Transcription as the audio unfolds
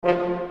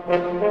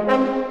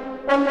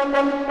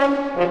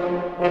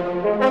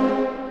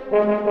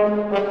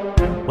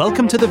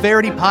Welcome to the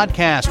Verity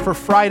Podcast for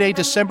Friday,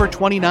 December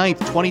 29th,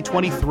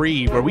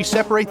 2023, where we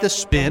separate the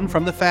spin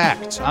from the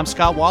facts. I'm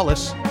Scott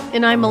Wallace.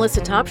 And I'm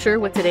Melissa Topshire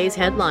with today's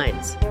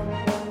headlines.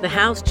 The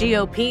House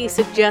GOP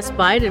suggests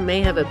Biden may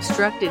have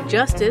obstructed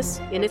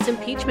justice in its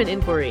impeachment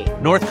inquiry.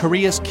 North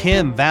Korea's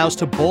Kim vows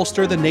to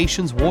bolster the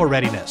nation's war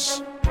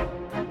readiness.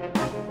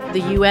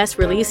 The U.S.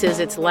 releases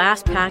its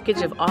last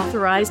package of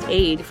authorized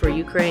aid for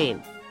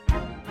Ukraine.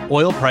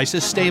 Oil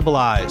prices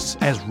stabilize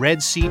as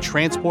Red Sea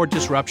transport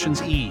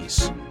disruptions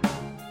ease.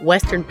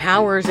 Western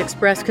powers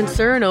express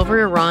concern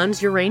over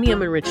Iran's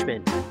uranium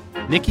enrichment.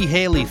 Nikki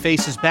Haley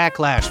faces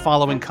backlash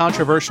following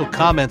controversial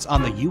comments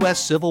on the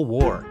U.S. Civil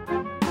War.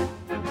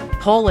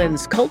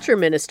 Poland's culture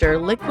minister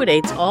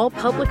liquidates all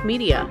public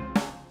media.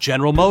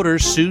 General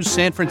Motors sues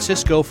San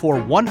Francisco for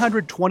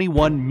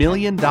 $121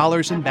 million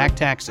in back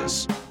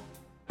taxes.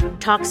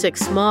 Toxic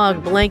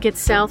smog blankets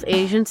South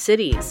Asian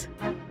cities.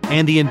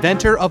 And the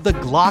inventor of the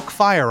Glock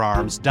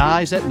firearms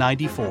dies at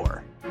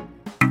 94.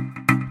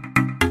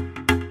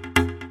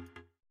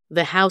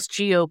 The House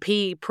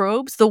GOP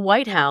probes the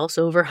White House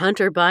over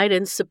Hunter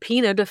Biden's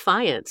subpoena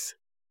defiance.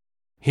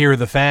 Here are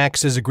the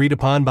facts as agreed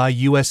upon by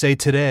USA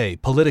Today,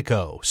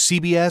 Politico,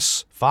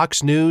 CBS,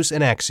 Fox News,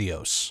 and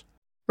Axios.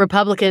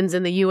 Republicans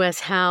in the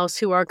U.S. House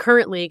who are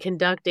currently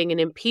conducting an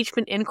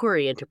impeachment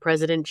inquiry into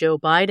President Joe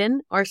Biden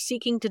are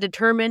seeking to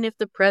determine if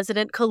the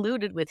president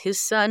colluded with his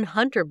son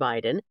Hunter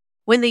Biden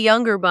when the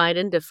younger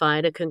Biden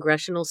defied a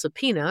congressional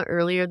subpoena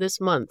earlier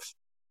this month.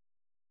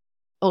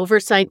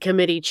 Oversight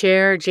Committee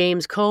Chair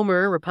James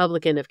Comer,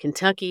 Republican of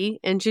Kentucky,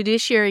 and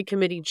Judiciary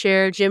Committee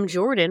Chair Jim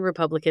Jordan,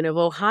 Republican of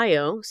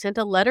Ohio, sent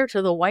a letter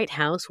to the White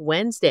House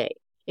Wednesday,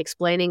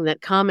 explaining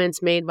that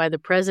comments made by the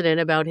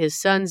president about his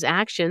son's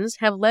actions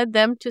have led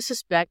them to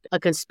suspect a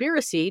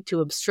conspiracy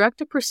to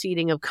obstruct a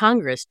proceeding of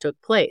Congress took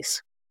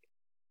place.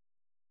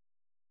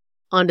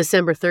 On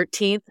December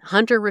 13th,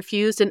 Hunter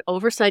refused an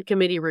Oversight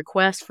Committee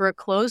request for a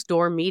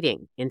closed-door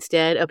meeting,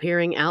 instead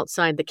appearing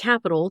outside the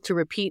Capitol to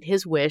repeat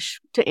his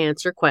wish to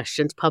answer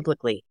questions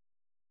publicly.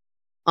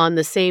 On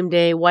the same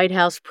day, White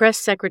House Press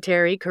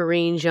Secretary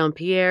Karine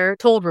Jean-Pierre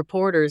told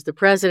reporters the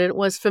president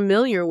was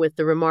familiar with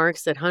the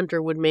remarks that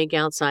Hunter would make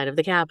outside of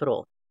the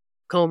Capitol.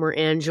 Comer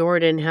and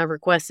Jordan have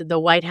requested the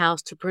White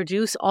House to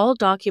produce all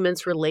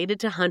documents related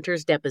to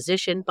Hunter's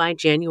deposition by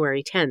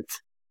January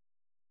 10th.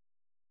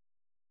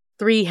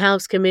 3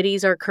 House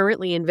committees are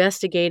currently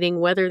investigating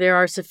whether there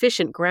are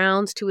sufficient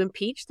grounds to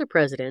impeach the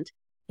president,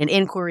 an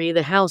inquiry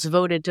the House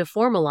voted to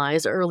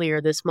formalize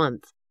earlier this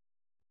month.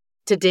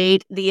 To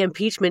date, the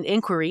impeachment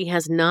inquiry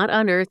has not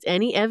unearthed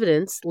any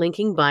evidence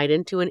linking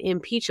Biden to an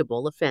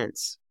impeachable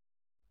offense.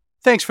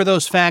 Thanks for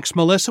those facts,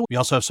 Melissa. We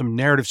also have some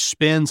narrative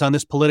spins on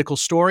this political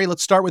story.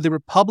 Let's start with the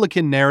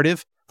Republican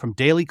narrative from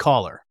Daily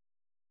Caller.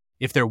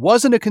 If there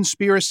wasn't a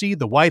conspiracy,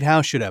 the White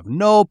House should have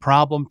no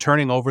problem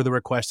turning over the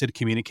requested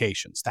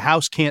communications. The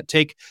House can't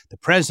take the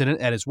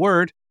president at his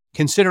word,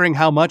 considering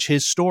how much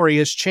his story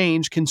has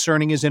changed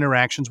concerning his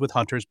interactions with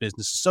Hunter's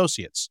business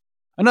associates.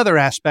 Another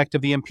aspect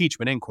of the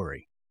impeachment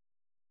inquiry.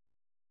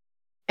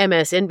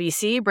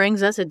 MSNBC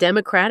brings us a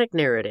Democratic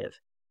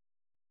narrative.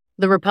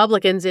 The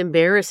Republicans'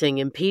 embarrassing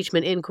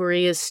impeachment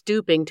inquiry is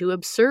stooping to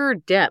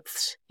absurd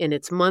depths in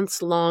its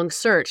months-long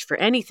search for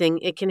anything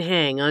it can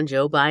hang on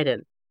Joe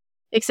Biden.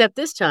 Except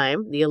this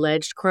time, the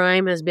alleged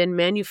crime has been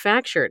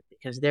manufactured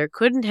because there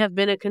couldn't have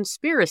been a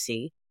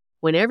conspiracy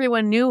when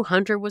everyone knew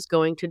Hunter was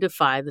going to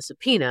defy the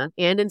subpoena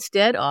and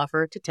instead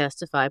offer to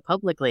testify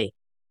publicly.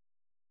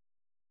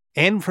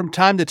 And from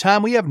time to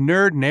time, we have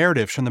nerd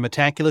narratives from the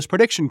Metaculous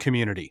prediction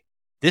community.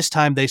 This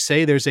time they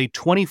say there's a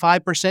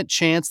 25%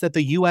 chance that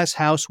the U.S.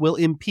 House will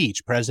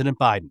impeach President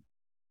Biden.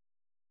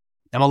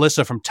 Now,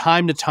 Melissa, from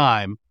time to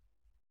time,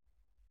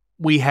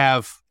 we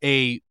have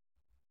a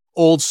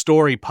old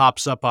story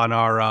pops up on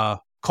our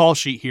call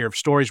sheet here of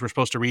stories we're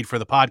supposed to read for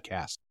the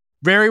podcast.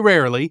 Very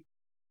rarely,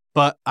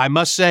 but I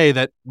must say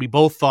that we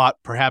both thought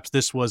perhaps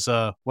this was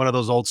one of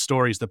those old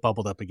stories that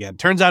bubbled up again.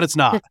 Turns out it's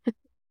not.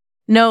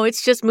 No,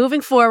 it's just moving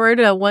forward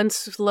one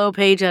slow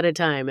page at a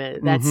time.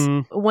 That's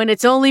when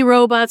it's only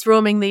robots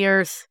roaming the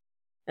earth.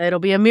 It'll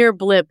be a mere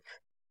blip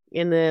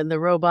in the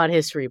robot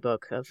history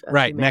book of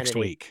right, humanity. Next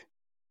week.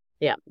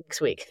 Yeah,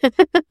 next week.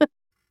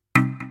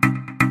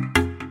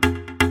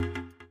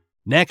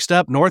 Next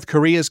up, North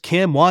Korea's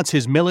Kim wants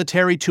his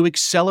military to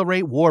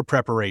accelerate war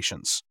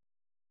preparations.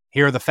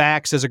 Here are the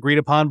facts as agreed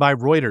upon by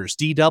Reuters,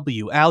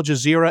 DW, Al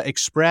Jazeera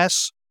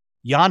Express,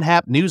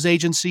 Yonhap News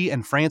Agency,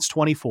 and France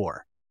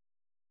 24.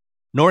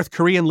 North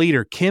Korean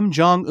leader Kim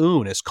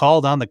Jong-un has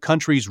called on the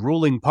country's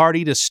ruling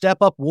party to step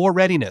up war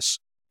readiness,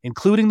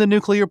 including the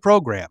nuclear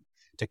program,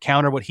 to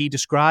counter what he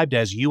described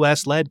as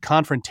U.S.-led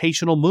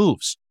confrontational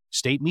moves,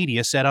 state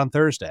media said on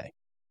Thursday.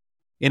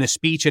 In a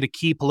speech at a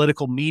key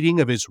political meeting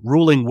of his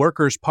ruling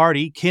Workers'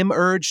 Party, Kim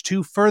urged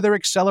to further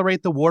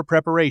accelerate the war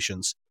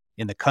preparations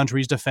in the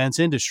country's defense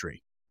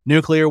industry,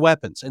 nuclear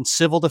weapons, and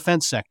civil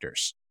defense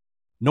sectors.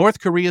 North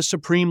Korea's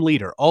supreme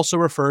leader also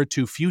referred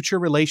to future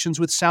relations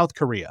with South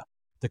Korea,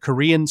 the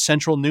Korean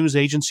Central News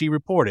Agency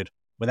reported,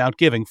 without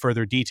giving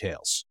further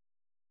details.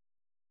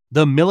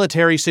 The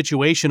military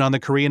situation on the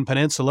Korean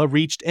peninsula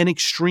reached an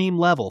extreme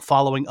level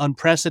following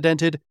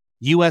unprecedented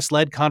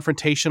U.S.-led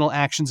confrontational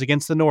actions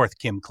against the North,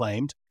 Kim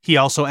claimed. He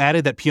also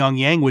added that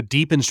Pyongyang would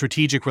deepen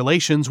strategic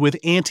relations with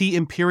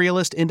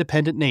anti-imperialist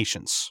independent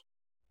nations.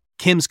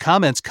 Kim's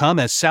comments come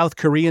as South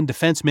Korean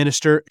Defense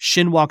Minister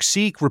Shin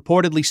Wok-sik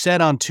reportedly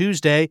said on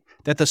Tuesday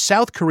that the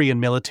South Korean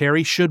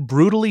military should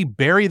brutally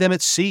bury them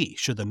at sea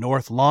should the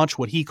North launch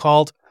what he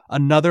called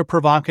another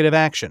provocative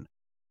action.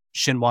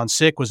 Shin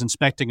Won-sik was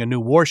inspecting a new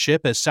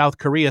warship as South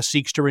Korea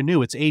seeks to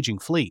renew its aging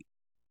fleet.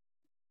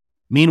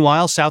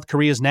 Meanwhile, South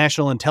Korea's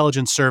National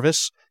Intelligence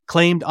Service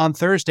claimed on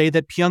Thursday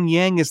that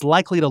Pyongyang is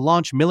likely to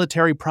launch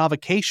military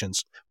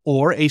provocations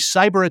or a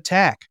cyber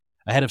attack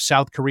ahead of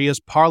South Korea's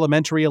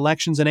parliamentary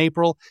elections in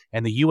April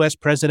and the U.S.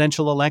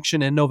 presidential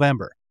election in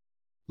November.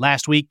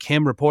 Last week,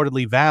 Kim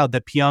reportedly vowed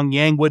that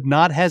Pyongyang would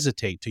not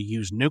hesitate to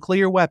use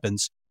nuclear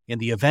weapons in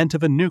the event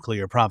of a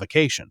nuclear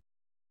provocation.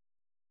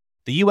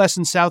 The U.S.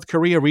 and South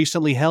Korea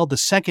recently held the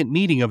second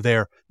meeting of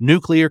their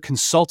nuclear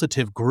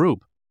consultative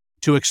group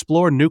to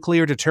explore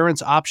nuclear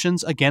deterrence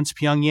options against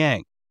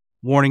Pyongyang,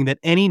 warning that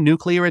any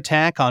nuclear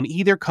attack on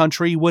either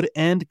country would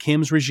end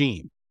Kim's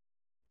regime.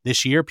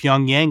 This year,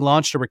 Pyongyang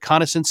launched a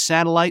reconnaissance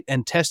satellite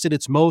and tested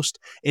its most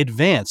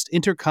advanced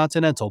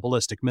intercontinental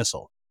ballistic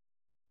missile.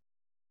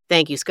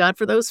 Thank you, Scott,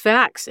 for those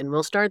facts, and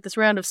we'll start this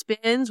round of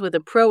spins with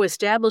a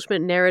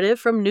pro-establishment narrative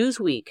from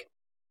Newsweek.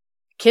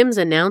 Kim's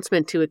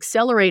announcement to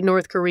accelerate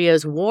North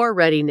Korea's war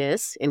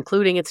readiness,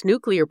 including its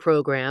nuclear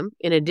program,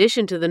 in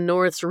addition to the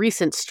North's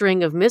recent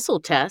string of missile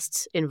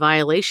tests in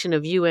violation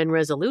of UN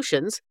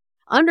resolutions,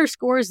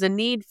 underscores the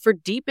need for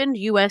deepened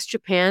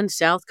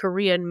U.S.-Japan-South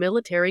Korean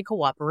military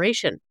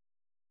cooperation.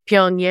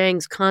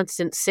 Pyongyang's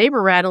constant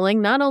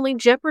saber-rattling not only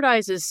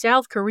jeopardizes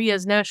South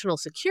Korea's national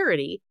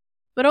security,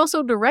 but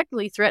also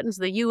directly threatens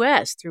the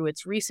U.S. through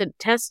its recent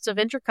tests of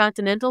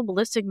intercontinental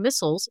ballistic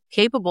missiles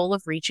capable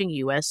of reaching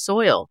U.S.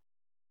 soil.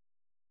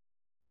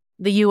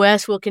 The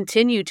U.S. will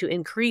continue to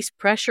increase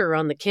pressure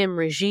on the Kim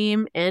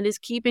regime and is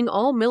keeping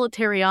all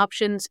military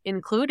options,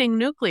 including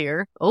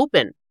nuclear,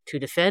 open to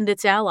defend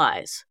its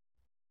allies.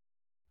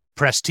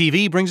 Press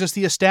TV brings us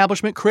the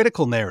establishment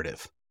critical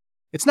narrative.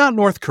 It's not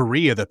North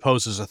Korea that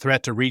poses a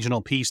threat to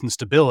regional peace and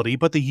stability,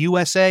 but the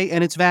USA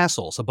and its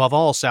vassals, above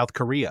all South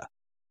Korea.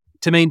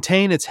 To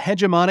maintain its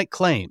hegemonic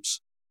claims,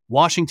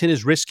 Washington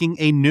is risking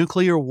a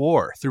nuclear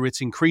war through its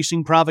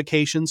increasing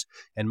provocations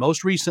and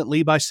most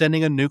recently by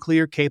sending a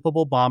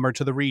nuclear-capable bomber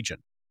to the region.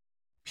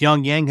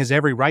 Pyongyang has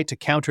every right to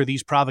counter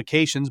these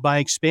provocations by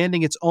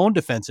expanding its own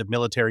defensive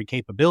military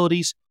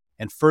capabilities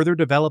and further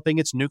developing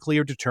its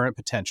nuclear deterrent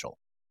potential.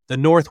 The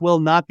North will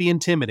not be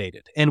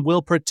intimidated and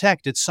will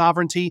protect its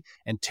sovereignty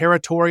and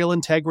territorial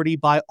integrity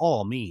by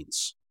all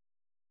means.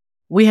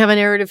 We have a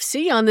narrative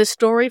C on this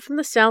story from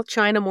the South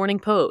China Morning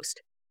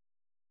Post.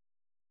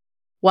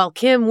 While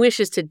Kim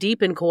wishes to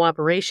deepen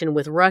cooperation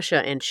with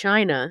Russia and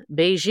China,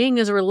 Beijing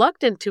is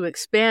reluctant to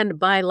expand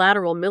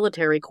bilateral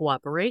military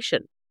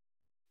cooperation.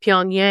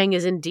 Pyongyang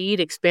is indeed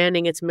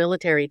expanding its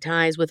military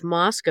ties with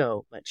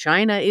Moscow, but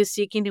China is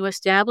seeking to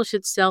establish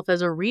itself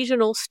as a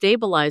regional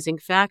stabilizing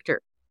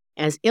factor,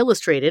 as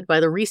illustrated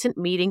by the recent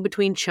meeting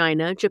between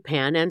China,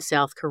 Japan, and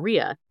South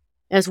Korea,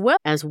 as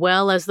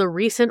well as the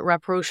recent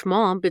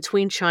rapprochement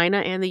between China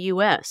and the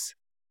U.S.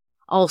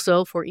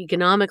 Also, for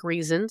economic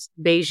reasons,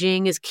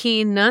 Beijing is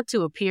keen not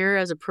to appear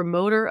as a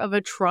promoter of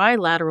a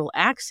trilateral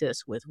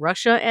axis with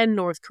Russia and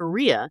North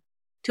Korea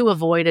to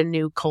avoid a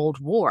new Cold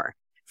War,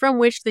 from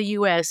which the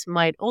U.S.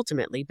 might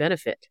ultimately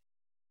benefit.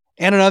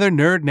 And another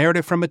nerd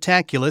narrative from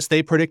Metaculus,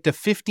 they predict a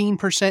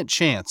 15%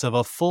 chance of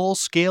a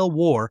full-scale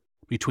war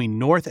between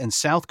North and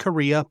South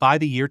Korea by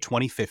the year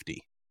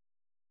 2050.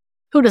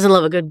 Who doesn't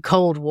love a good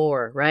Cold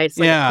War, right? It's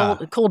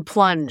like a cold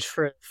plunge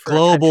for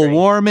global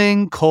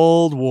warming,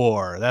 Cold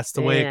War. That's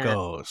the way it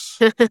goes.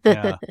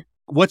 Yeah.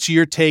 What's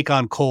your take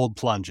on cold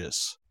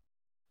plunges?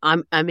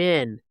 I'm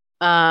in.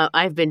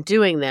 I've been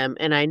doing them,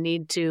 and I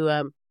need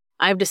to.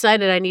 I've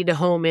decided I need to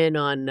home in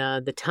on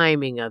the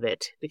timing of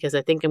it because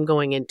I think I'm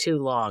going in too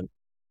long.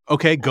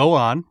 Okay, go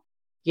on.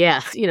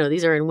 Yeah,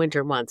 these are in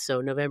winter months,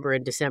 so November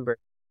and December.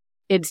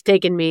 It's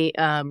taken me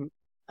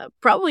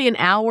probably an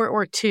hour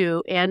or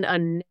two and a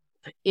nap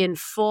in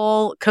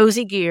full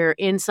cozy gear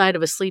inside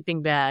of a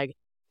sleeping bag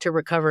to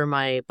recover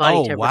my body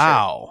temperature. Oh,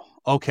 wow.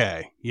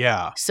 Okay,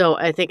 yeah. So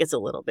I think it's a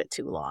little bit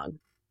too long.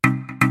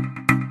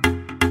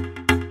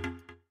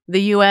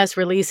 The U.S.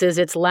 releases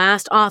its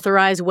last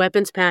authorized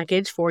weapons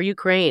package for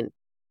Ukraine.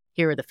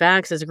 Here are the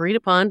facts as agreed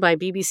upon by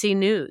BBC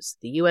News,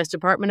 the U.S.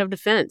 Department of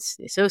Defense,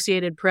 the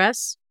Associated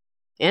Press,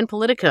 and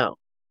Politico.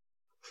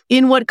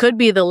 In what could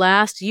be the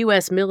last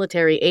U.S.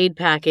 military aid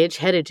package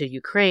headed to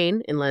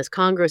Ukraine, unless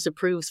Congress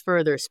approves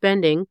further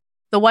spending,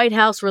 the White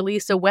House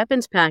released a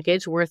weapons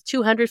package worth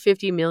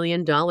 $250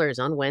 million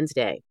on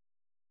Wednesday.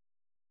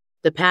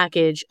 The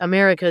package,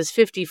 America's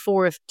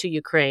 54th to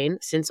Ukraine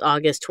since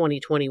August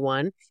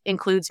 2021,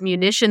 includes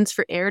munitions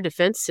for air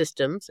defense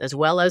systems as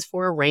well as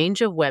for a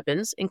range of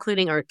weapons,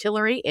 including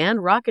artillery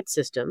and rocket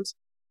systems,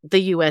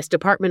 the U.S.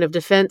 Department of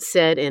Defense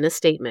said in a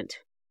statement.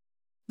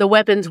 The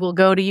weapons will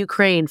go to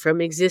Ukraine from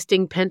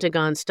existing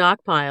Pentagon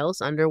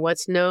stockpiles under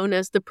what's known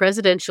as the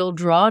Presidential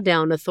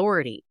Drawdown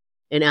Authority,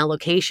 an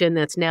allocation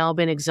that's now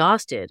been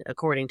exhausted,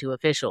 according to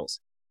officials.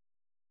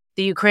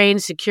 The Ukraine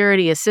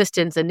Security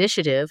Assistance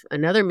Initiative,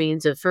 another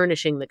means of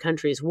furnishing the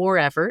country's war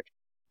effort,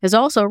 has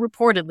also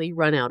reportedly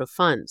run out of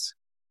funds.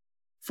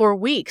 For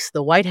weeks,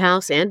 the White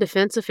House and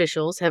defense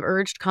officials have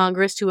urged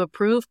Congress to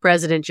approve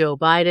President Joe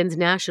Biden's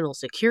national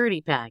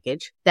security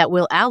package that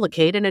will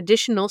allocate an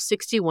additional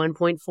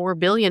 $61.4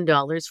 billion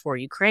for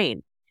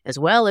Ukraine, as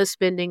well as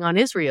spending on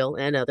Israel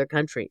and other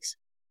countries.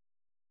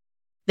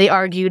 They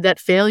argued that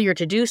failure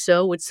to do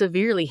so would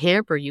severely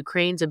hamper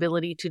Ukraine's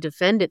ability to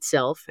defend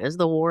itself as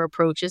the war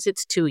approaches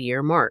its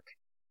 2-year mark.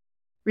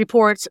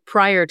 Reports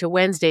prior to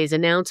Wednesday's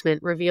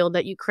announcement revealed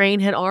that Ukraine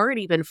had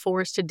already been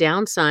forced to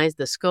downsize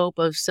the scope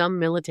of some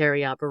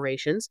military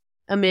operations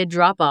amid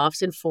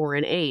drop-offs in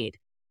foreign aid.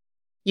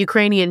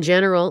 Ukrainian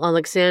General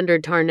Alexander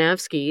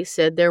Tarnavsky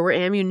said there were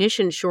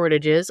ammunition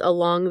shortages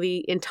along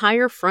the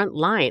entire front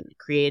line,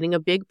 creating a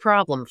big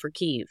problem for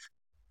Kyiv.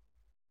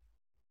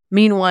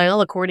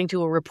 Meanwhile, according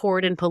to a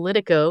report in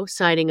Politico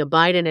citing a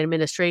Biden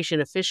administration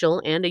official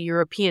and a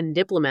European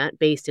diplomat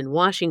based in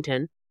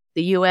Washington,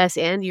 the U.S.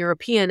 and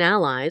European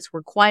allies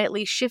were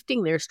quietly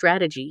shifting their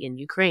strategy in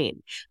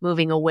Ukraine,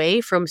 moving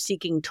away from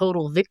seeking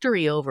total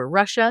victory over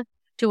Russia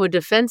to a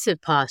defensive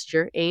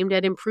posture aimed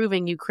at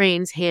improving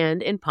Ukraine's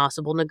hand in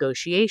possible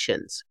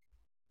negotiations.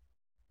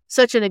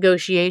 Such a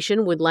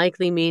negotiation would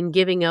likely mean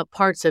giving up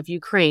parts of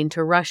Ukraine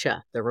to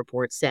Russia, the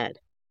report said.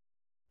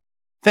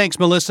 Thanks,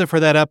 Melissa, for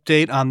that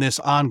update on this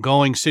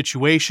ongoing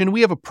situation. We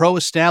have a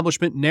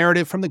pro-establishment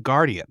narrative from The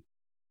Guardian.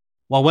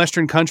 While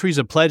Western countries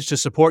have pledged to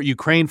support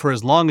Ukraine for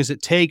as long as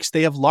it takes,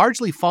 they have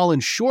largely fallen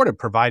short of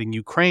providing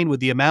Ukraine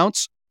with the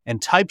amounts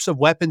and types of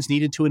weapons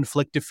needed to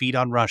inflict defeat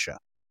on Russia.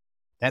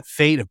 That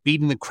fate of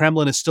beating the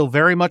Kremlin is still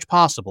very much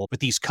possible, but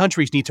these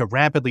countries need to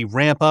rapidly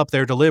ramp up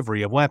their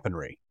delivery of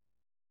weaponry.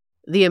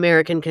 The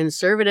American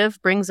Conservative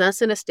brings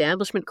us an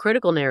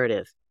establishment-critical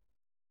narrative.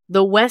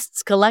 The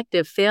West's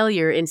collective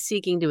failure in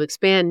seeking to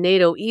expand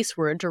NATO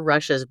eastward to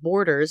Russia's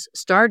borders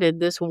started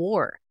this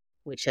war,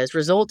 which has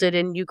resulted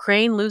in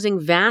Ukraine losing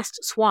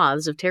vast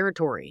swaths of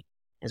territory,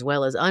 as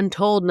well as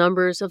untold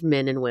numbers of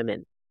men and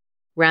women.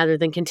 Rather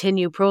than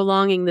continue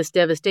prolonging this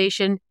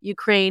devastation,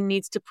 Ukraine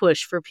needs to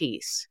push for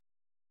peace.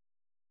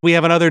 We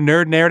have another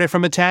nerd narrative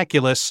from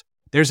Metaculus.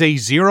 There's a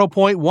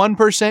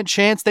 0.1%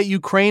 chance that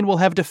Ukraine will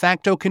have de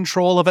facto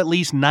control of at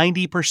least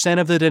 90%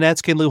 of the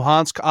Donetsk and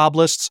Luhansk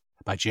oblasts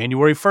by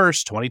January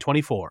 1st,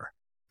 2024.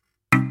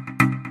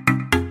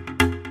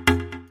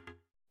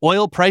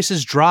 Oil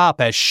prices drop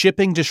as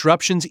shipping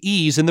disruptions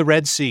ease in the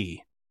Red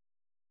Sea.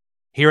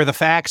 Here are the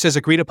facts as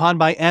agreed upon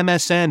by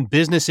MSN,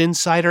 Business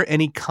Insider,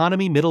 and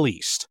Economy Middle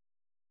East.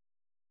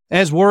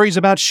 As worries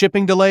about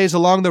shipping delays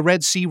along the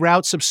Red Sea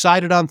route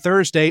subsided on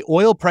Thursday,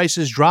 oil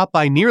prices dropped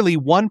by nearly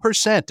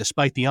 1%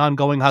 despite the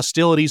ongoing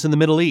hostilities in the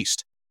Middle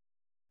East.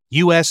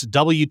 U.S.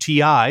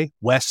 WTI,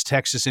 West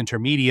Texas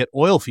Intermediate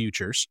oil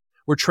futures,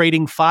 were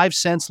trading 5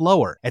 cents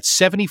lower at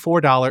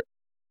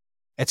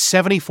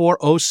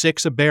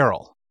 $74.06 a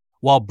barrel,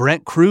 while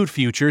Brent crude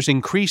futures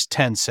increased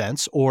 10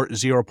 cents or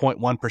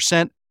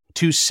 0.1%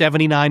 to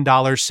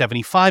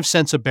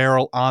 $79.75 a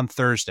barrel on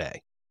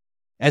Thursday.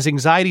 As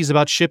anxieties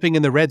about shipping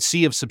in the Red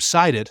Sea have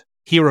subsided,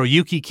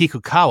 Hiroyuki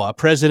Kikukawa,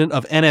 president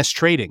of NS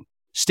Trading,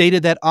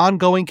 stated that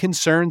ongoing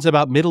concerns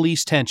about Middle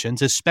East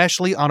tensions,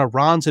 especially on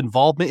Iran's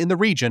involvement in the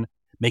region,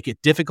 make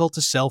it difficult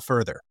to sell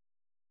further.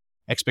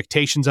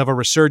 Expectations of a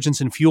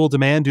resurgence in fuel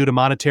demand due to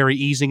monetary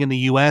easing in the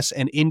U.S.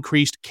 and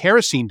increased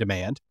kerosene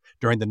demand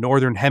during the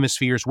Northern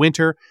Hemisphere's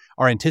winter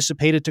are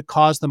anticipated to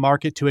cause the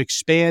market to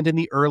expand in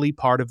the early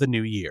part of the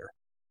new year.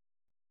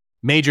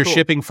 Major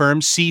shipping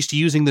firms ceased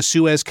using the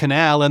Suez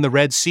Canal and the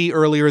Red Sea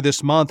earlier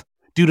this month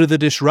due to the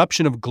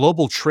disruption of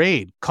global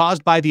trade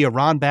caused by the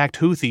Iran-backed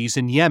Houthis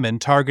in Yemen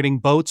targeting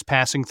boats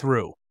passing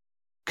through.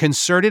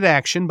 Concerted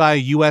action by a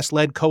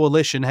U.S.-led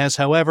coalition has,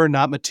 however,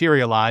 not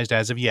materialized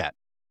as of yet.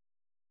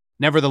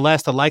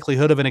 Nevertheless, the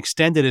likelihood of an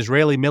extended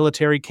Israeli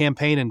military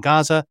campaign in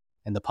Gaza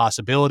and the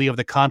possibility of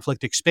the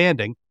conflict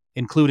expanding,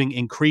 including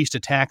increased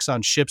attacks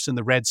on ships in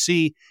the Red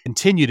Sea,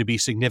 continue to be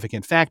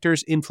significant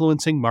factors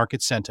influencing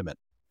market sentiment.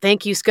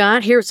 Thank you,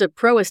 Scott. Here's a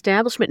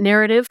pro-establishment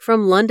narrative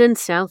from London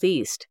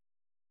Southeast.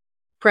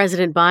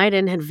 President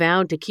Biden had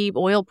vowed to keep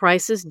oil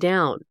prices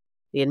down.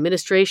 The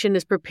administration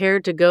is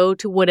prepared to go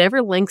to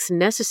whatever lengths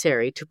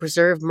necessary to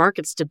preserve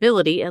market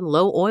stability and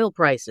low oil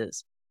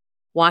prices.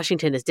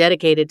 Washington is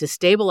dedicated to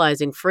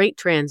stabilizing freight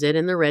transit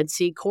in the Red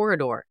Sea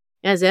corridor,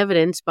 as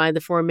evidenced by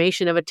the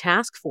formation of a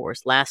task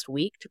force last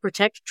week to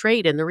protect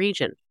trade in the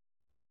region.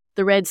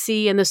 The Red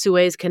Sea and the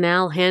Suez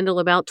Canal handle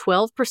about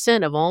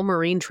 12% of all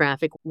marine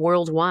traffic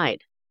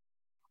worldwide.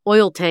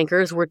 Oil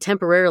tankers were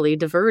temporarily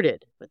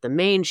diverted, but the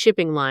main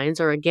shipping lines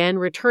are again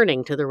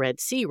returning to the Red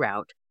Sea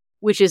route,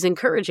 which is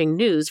encouraging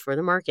news for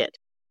the market.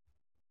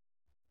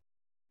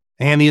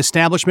 And the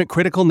establishment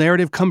critical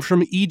narrative comes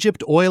from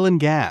Egypt Oil and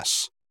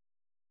Gas.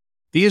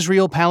 The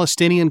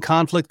Israel-Palestinian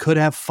conflict could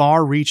have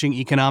far-reaching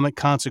economic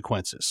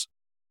consequences.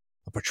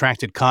 A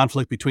protracted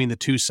conflict between the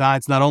two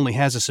sides not only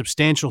has a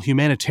substantial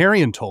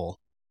humanitarian toll,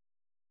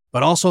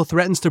 but also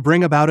threatens to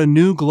bring about a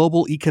new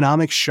global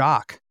economic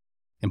shock.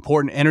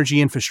 Important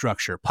energy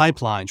infrastructure,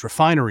 pipelines,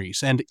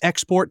 refineries, and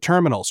export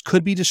terminals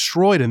could be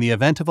destroyed in the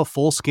event of a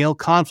full-scale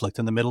conflict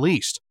in the Middle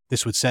East.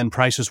 This would send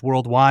prices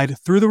worldwide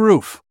through the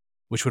roof,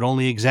 which would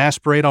only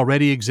exacerbate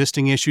already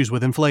existing issues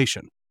with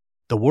inflation.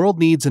 The world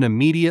needs an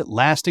immediate,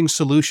 lasting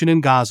solution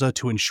in Gaza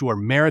to ensure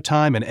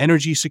maritime and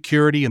energy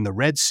security in the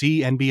Red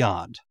Sea and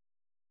beyond.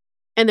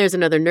 And there's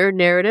another nerd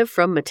narrative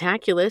from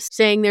Metaculus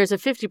saying there's a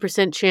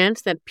 50%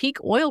 chance that peak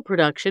oil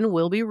production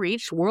will be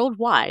reached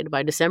worldwide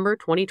by December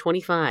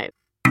 2025.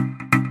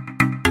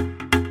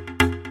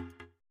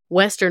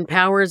 Western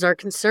powers are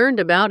concerned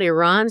about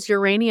Iran's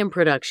uranium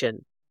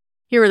production.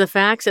 Here are the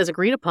facts as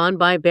agreed upon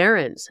by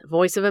Barron's,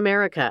 Voice of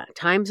America,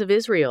 Times of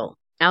Israel,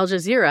 Al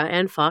Jazeera,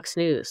 and Fox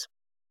News.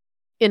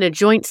 In a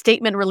joint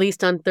statement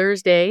released on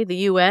Thursday, the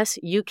U.S.,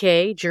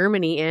 UK,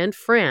 Germany, and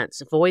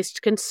France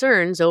voiced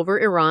concerns over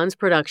Iran's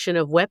production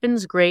of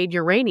weapons-grade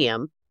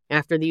uranium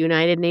after the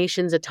United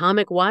Nations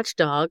atomic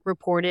watchdog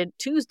reported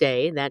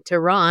Tuesday that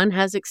Tehran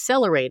has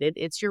accelerated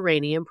its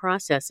uranium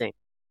processing.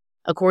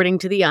 According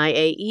to the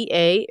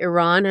IAEA,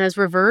 Iran has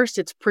reversed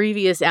its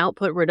previous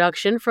output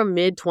reduction from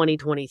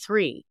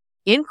mid-2023,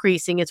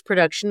 increasing its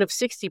production of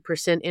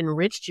 60%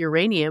 enriched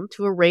uranium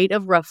to a rate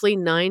of roughly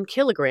 9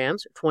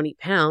 kilograms, 20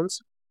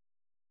 pounds,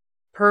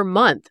 per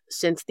month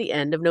since the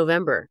end of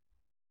November.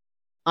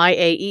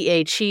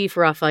 IAEA Chief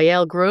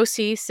Rafael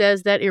Grossi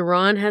says that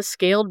Iran has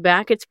scaled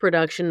back its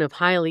production of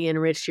highly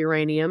enriched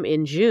uranium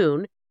in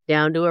June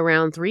down to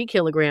around 3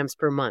 kilograms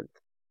per month.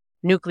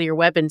 Nuclear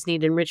weapons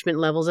need enrichment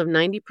levels of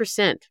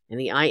 90%, and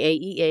the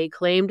IAEA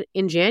claimed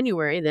in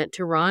January that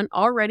Tehran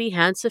already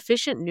had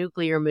sufficient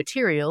nuclear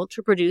material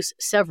to produce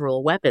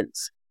several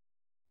weapons.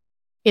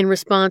 In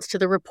response to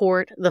the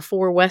report, the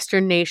 4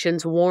 Western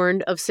nations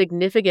warned of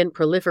significant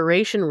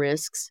proliferation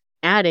risks,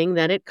 adding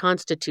that it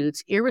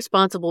constitutes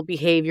irresponsible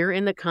behavior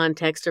in the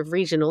context of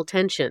regional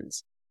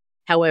tensions.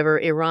 However,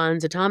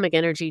 Iran's atomic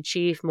energy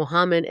chief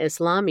Mohammad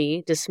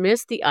Eslami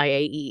dismissed the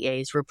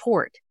IAEA's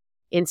report,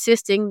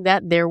 insisting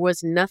that there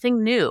was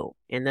nothing new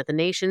and that the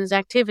nation's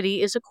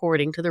activity is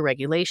according to the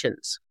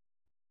regulations.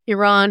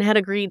 Iran had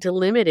agreed to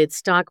limit its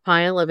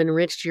stockpile of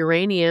enriched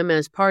uranium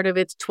as part of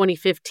its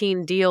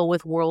 2015 deal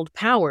with world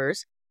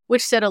powers,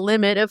 which set a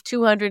limit of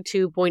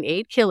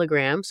 202.8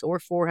 kilograms or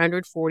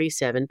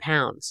 447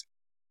 pounds.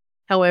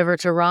 However,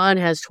 Tehran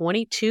has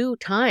 22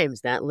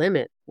 times that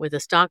limit, with a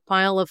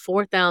stockpile of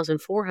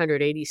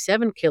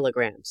 4,487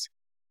 kilograms.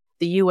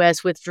 The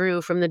U.S.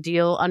 withdrew from the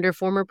deal under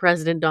former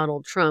President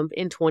Donald Trump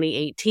in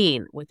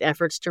 2018, with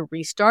efforts to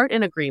restart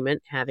an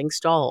agreement having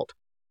stalled.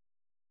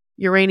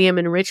 Uranium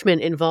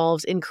enrichment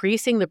involves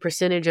increasing the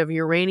percentage of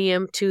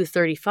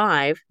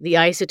uranium-235, the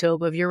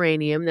isotope of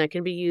uranium that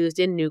can be used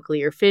in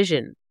nuclear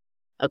fission.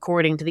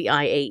 According to the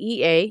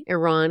IAEA,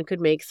 Iran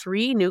could make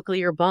 3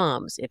 nuclear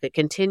bombs if it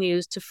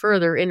continues to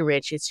further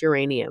enrich its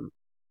uranium.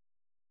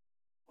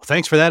 Well,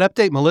 thanks for that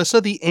update, Melissa.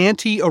 The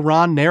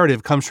anti-Iran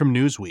narrative comes from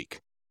Newsweek.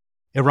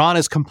 Iran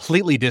has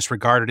completely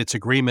disregarded its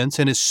agreements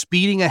and is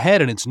speeding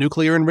ahead in its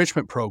nuclear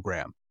enrichment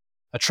program.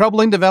 A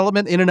troubling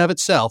development in and of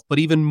itself, but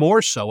even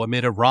more so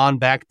amid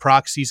Iran-backed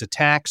proxies'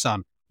 attacks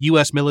on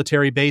U.S.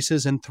 military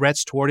bases and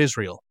threats toward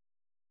Israel.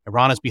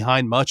 Iran is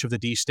behind much of the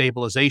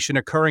destabilization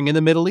occurring in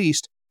the Middle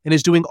East and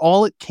is doing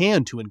all it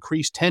can to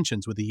increase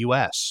tensions with the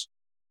U.S.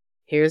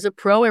 Here's a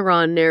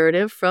pro-Iran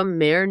narrative from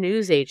Mehr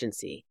News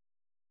Agency.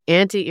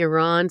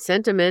 Anti-Iran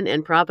sentiment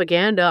and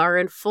propaganda are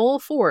in full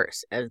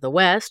force as the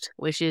West,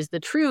 which is the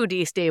true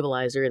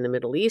destabilizer in the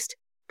Middle East,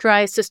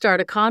 tries to start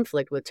a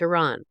conflict with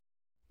Tehran.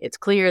 It's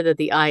clear that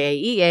the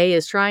IAEA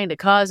is trying to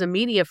cause a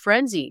media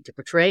frenzy to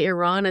portray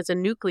Iran as a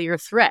nuclear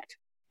threat,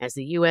 as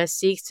the U.S.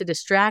 seeks to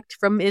distract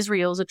from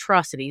Israel's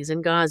atrocities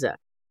in Gaza.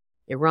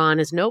 Iran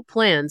has no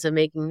plans of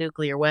making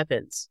nuclear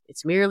weapons.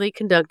 It's merely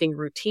conducting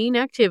routine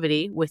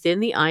activity within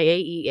the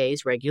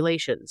IAEA's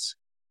regulations.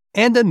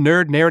 And a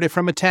nerd narrative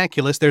from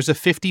Metaculus, there's a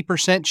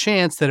 50%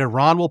 chance that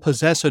Iran will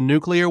possess a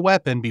nuclear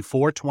weapon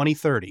before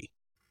 2030.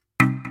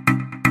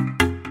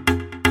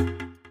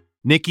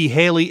 Nikki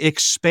Haley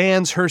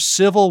expands her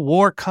Civil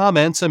War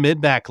comments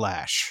amid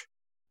backlash.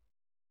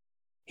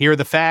 Here are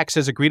the facts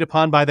as agreed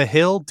upon by The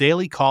Hill,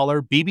 Daily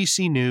Caller,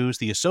 BBC News,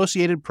 The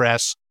Associated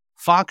Press,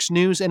 Fox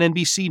News, and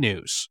NBC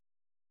News.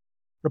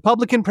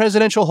 Republican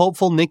presidential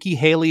hopeful Nikki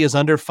Haley is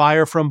under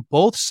fire from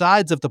both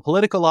sides of the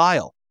political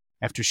aisle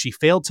after she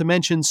failed to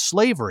mention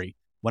slavery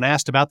when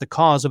asked about the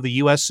cause of the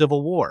U.S.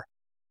 Civil War.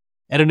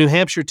 At a New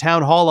Hampshire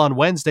town hall on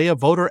Wednesday, a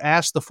voter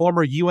asked the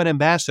former UN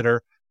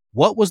ambassador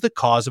what was the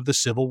cause of the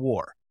Civil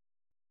War.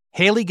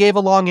 Haley gave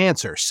a long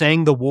answer,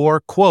 saying the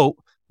war, quote,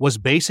 was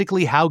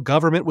basically how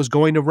government was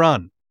going to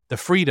run, the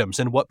freedoms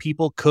and what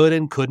people could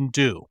and couldn't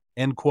do,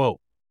 end quote.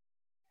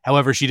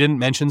 However, she didn't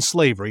mention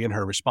slavery in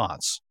her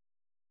response.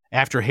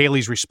 After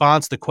Haley's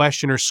response, the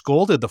questioner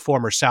scolded the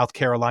former South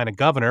Carolina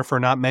governor for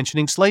not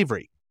mentioning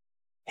slavery.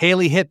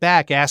 Haley hit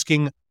back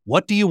asking,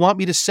 "What do you want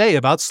me to say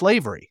about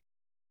slavery?"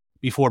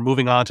 before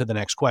moving on to the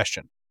next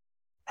question.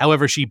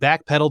 However, she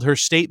backpedaled her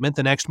statement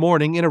the next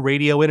morning in a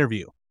radio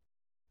interview.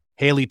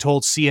 Haley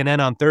told CNN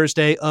on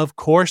Thursday, of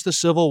course the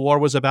Civil War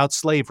was about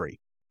slavery,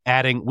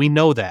 adding, "We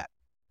know that."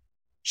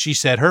 She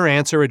said her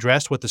answer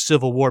addressed what the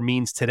Civil War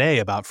means today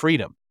about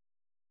freedom.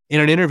 In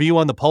an interview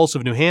on the Pulse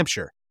of New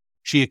Hampshire,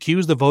 she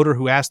accused the voter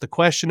who asked the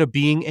question of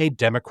being a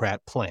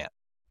Democrat plant.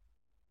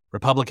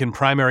 Republican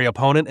primary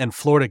opponent and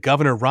Florida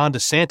Governor Ron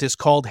DeSantis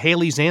called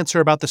Haley's answer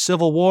about the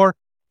Civil War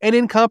an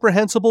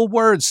incomprehensible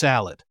word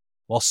salad,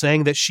 while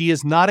saying that she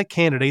is not a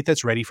candidate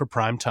that's ready for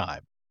prime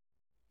time.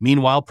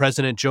 Meanwhile,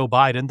 President Joe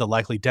Biden, the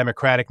likely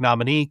Democratic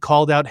nominee,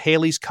 called out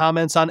Haley's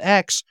comments on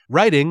X,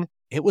 writing,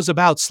 "It was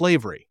about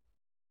slavery."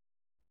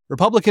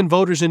 Republican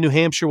voters in New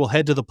Hampshire will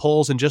head to the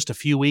polls in just a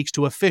few weeks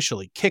to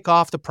officially kick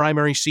off the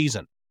primary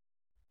season.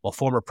 While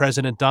former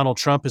President Donald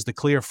Trump is the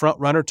clear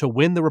frontrunner to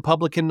win the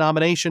Republican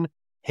nomination,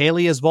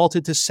 Haley has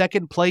vaulted to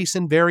second place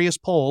in various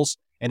polls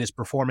and is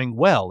performing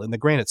well in the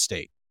Granite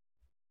State.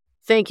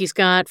 Thank you,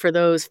 Scott, for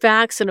those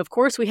facts. And of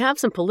course, we have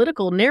some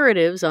political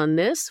narratives on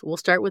this. We'll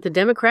start with the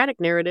Democratic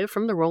narrative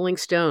from the Rolling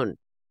Stone.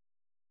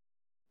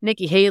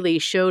 Nikki Haley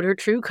showed her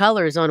true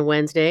colors on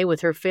Wednesday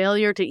with her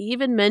failure to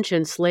even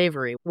mention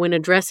slavery when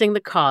addressing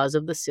the cause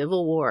of the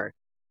Civil War.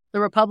 The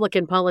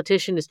Republican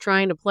politician is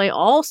trying to play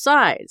all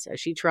sides as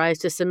she tries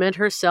to cement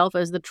herself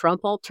as the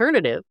Trump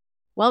alternative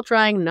while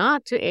trying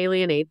not to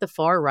alienate the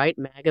far-right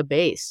MAGA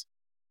base.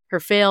 Her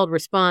failed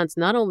response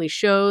not only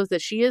shows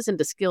that she isn't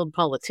a skilled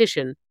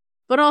politician,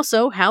 but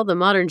also how the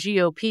modern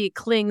GOP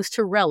clings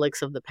to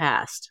relics of the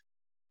past.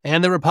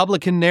 And the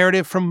Republican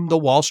narrative from the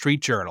Wall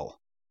Street Journal.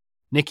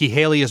 Nikki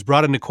Haley has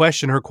brought into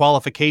question her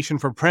qualification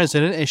for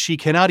president as she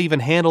cannot even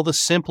handle the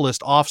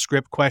simplest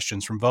off-script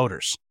questions from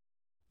voters.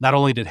 Not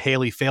only did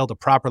Haley fail to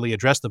properly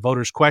address the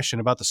voters' question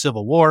about the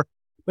Civil War,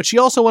 but she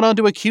also went on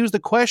to accuse the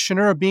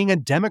questioner of being a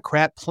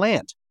Democrat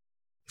plant.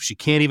 If she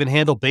can't even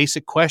handle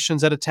basic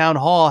questions at a town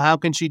hall, how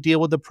can she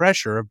deal with the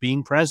pressure of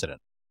being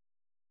president?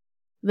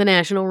 The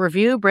National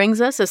Review brings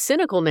us a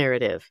cynical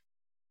narrative.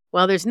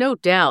 While there's no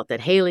doubt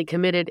that Haley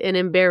committed an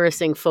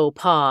embarrassing faux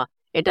pas,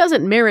 it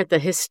doesn't merit the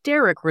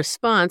hysteric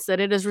response that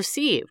it has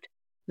received.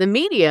 The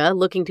media,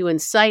 looking to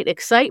incite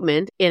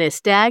excitement in a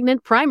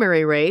stagnant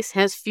primary race,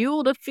 has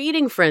fueled a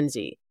feeding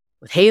frenzy,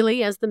 with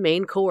Haley as the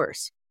main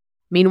course.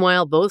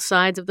 Meanwhile, both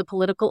sides of the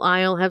political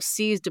aisle have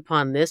seized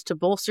upon this to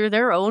bolster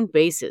their own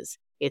bases.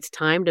 It's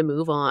time to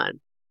move on.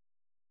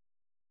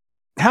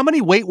 How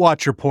many Weight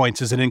Watcher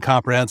points is an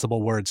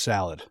incomprehensible word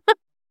salad?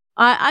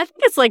 I think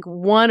it's like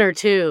 1 or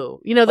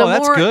 2.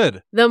 That's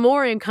good. The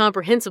more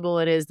incomprehensible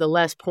it is, the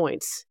less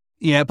points.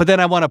 Yeah, but then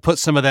I want to put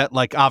some of that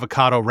like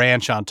avocado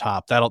ranch on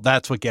top.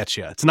 That's what gets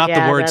you. It's not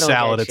the word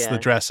salad, it's the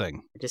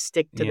dressing. Just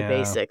stick to the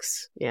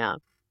basics. Yeah.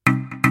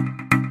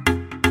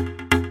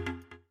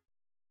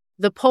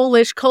 The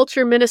Polish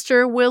culture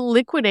minister will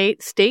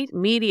liquidate state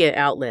media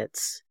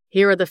outlets.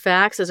 Here are the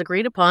facts as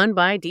agreed upon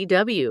by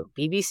DW,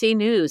 BBC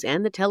News,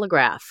 and The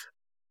Telegraph.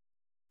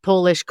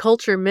 Polish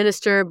culture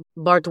minister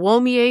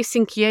Bartłomiej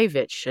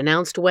Sienkiewicz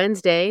announced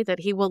Wednesday that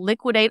he will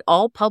liquidate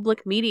all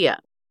public media,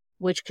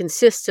 which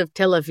consists of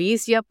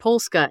Telewizja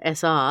Polska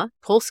S.A.,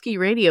 Polski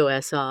Radio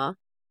S.A.,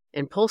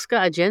 and Polska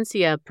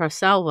Agencja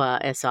Prasowa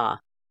S.A.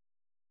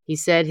 He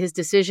said his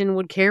decision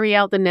would carry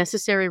out the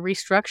necessary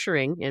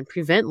restructuring and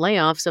prevent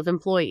layoffs of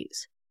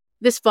employees.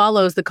 This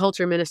follows the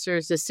culture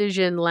minister's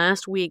decision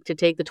last week to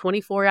take the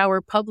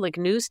 24-hour public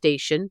news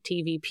station,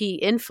 TVP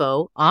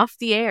Info, off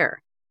the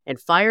air and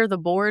fire the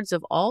boards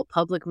of all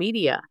public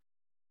media.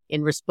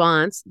 In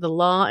response, the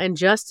Law and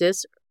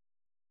Justice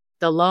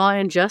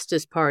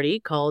Party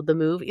called the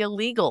move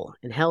illegal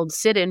and held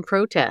sit-in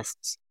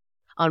protests.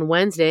 On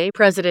Wednesday,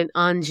 President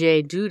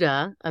Andrzej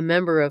Duda, a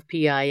member of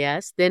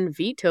PIS, then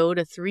vetoed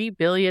a 3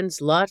 billion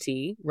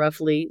zloty,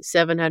 roughly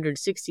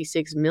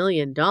 $766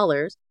 million,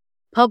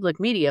 public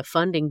media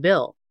funding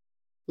bill.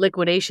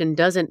 Liquidation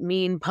doesn't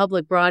mean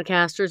public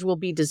broadcasters will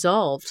be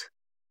dissolved,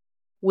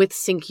 with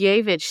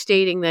Sienkiewicz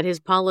stating that his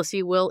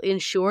policy will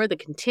ensure the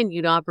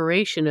continued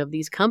operation of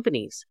these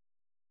companies.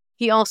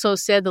 He also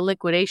said the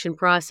liquidation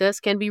process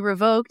can be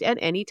revoked at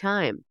any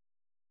time.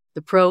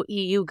 The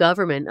pro-EU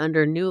government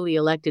under newly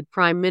elected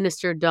Prime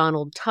Minister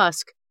Donald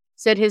Tusk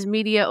said his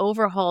media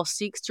overhaul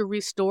seeks to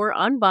restore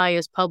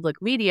unbiased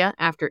public media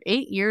after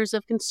 8 years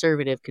of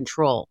conservative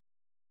control.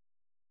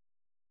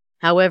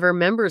 However,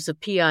 members of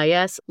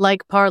PIS,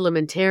 like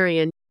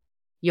parliamentarian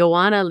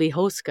Joanna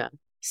Lichocka,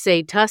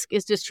 say Tusk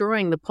is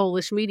destroying the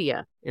Polish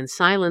media and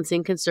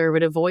silencing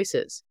conservative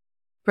voices.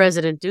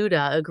 President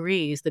Duda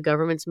agrees the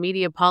government's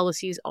media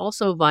policies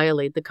also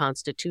violate the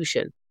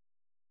Constitution.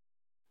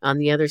 On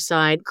the other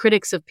side,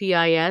 critics of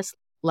PIS,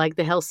 like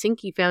the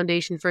Helsinki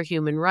Foundation for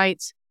Human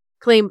Rights,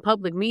 claimed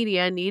public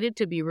media needed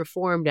to be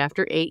reformed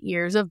after 8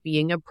 years of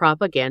being a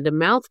propaganda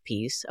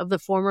mouthpiece of the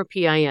former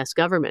PIS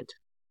government.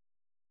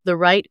 The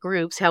right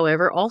groups,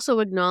 however, also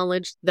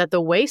acknowledged that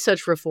the way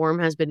such reform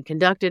has been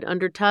conducted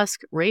under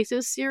Tusk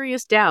raises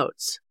serious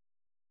doubts.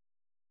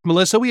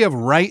 Melissa, we have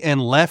right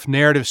and left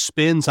narrative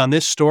spins on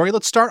this story.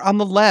 Let's start on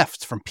the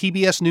left from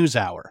PBS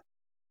NewsHour.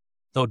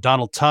 Though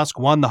Donald Tusk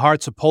won the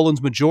hearts of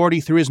Poland's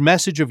majority through his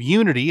message of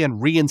unity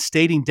and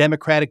reinstating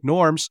democratic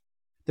norms,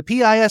 the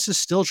PIS is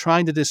still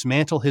trying to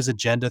dismantle his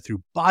agenda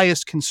through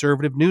biased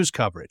conservative news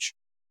coverage.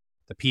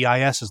 The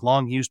PIS has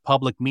long used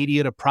public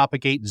media to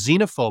propagate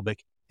xenophobic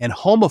and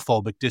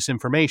homophobic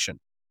disinformation,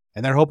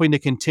 and they're hoping to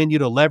continue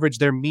to leverage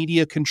their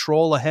media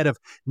control ahead of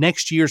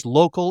next year's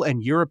local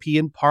and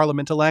European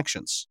Parliament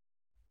elections.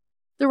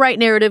 The right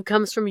narrative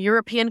comes from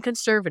European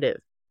Conservative.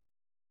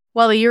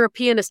 While the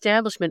European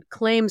establishment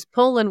claims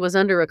Poland was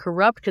under a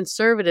corrupt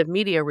conservative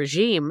media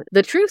regime,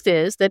 the truth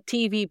is that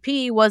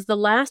TVP was the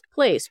last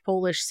place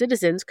Polish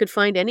citizens could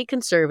find any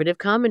conservative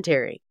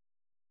commentary.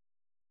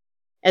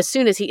 As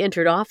soon as he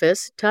entered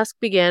office, Tusk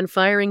began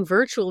firing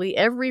virtually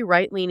every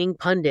right-leaning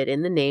pundit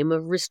in the name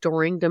of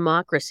restoring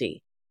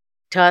democracy.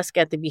 Tusk,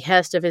 at the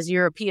behest of his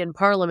European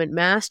Parliament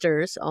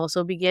masters,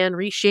 also began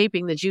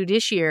reshaping the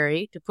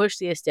judiciary to push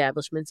the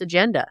establishment's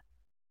agenda.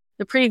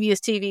 The previous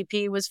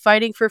TVP was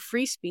fighting for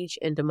free speech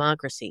and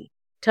democracy.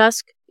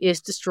 Tusk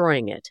is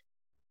destroying it.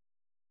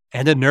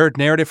 And a nerd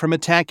narrative from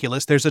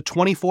Metaculus, there's a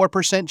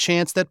 24%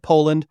 chance that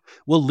Poland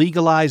will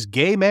legalize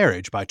gay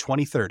marriage by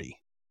 2030.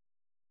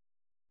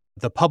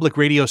 The public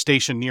radio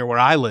station near where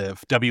I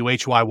live,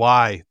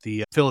 WHYY,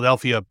 the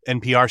Philadelphia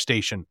NPR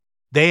station,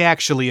 they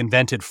actually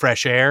invented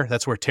fresh air.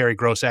 That's where Terry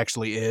Gross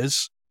actually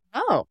is.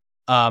 Oh.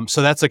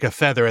 So that's like a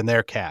feather in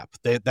their cap.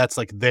 That's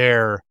like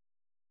their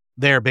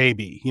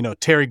baby. You know,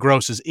 Terry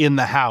Gross is in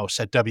the house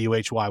at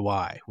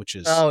WHYY, which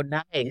is... Oh,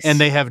 nice. And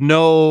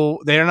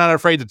they're not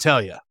afraid to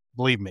tell you,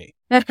 believe me.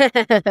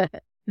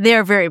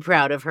 They're very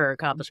proud of her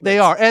accomplishments. They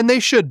are, and they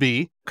should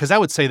be, because I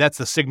would say that's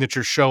the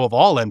signature show of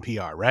all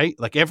NPR, right?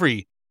 Like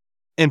every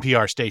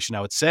NPR station,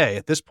 I would say,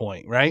 at this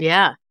point, right?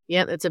 Yeah,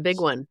 that's a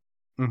big one.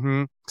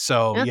 Mm-hmm.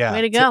 So, yeah.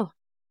 Way to go.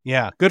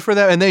 Yeah, good for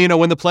them. And then,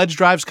 when the pledge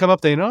drives come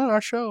up, they know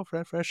our show,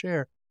 fresh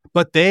air.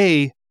 But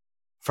they,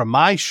 from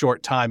my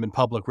short time in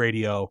public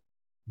radio,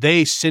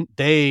 they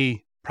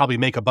probably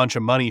make a bunch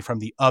of money from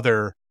the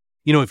other,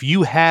 if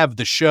you have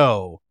the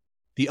show,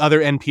 the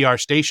other NPR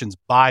stations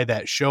buy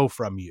that show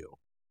from you.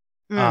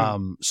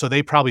 So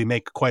they probably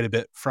make quite a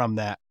bit from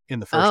that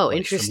in the first place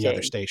interesting. From the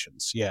other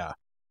stations. Yeah.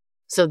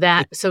 So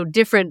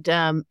different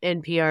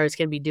NPRs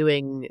can be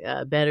doing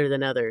better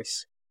than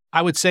others.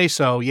 I would say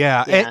so,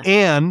 yeah.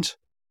 And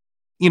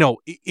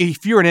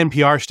if you're an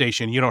NPR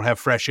station, you don't have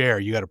fresh air,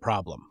 you got a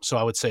problem. So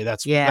I would say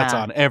that's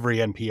on every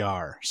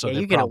NPR. So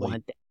you're going to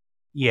want that.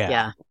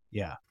 Yeah.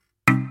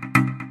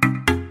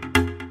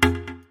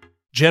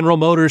 General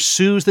Motors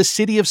sues the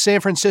city of San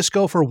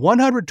Francisco for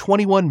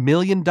 $121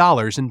 million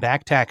in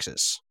back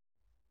taxes.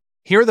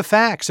 Here are the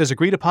facts as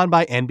agreed upon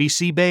by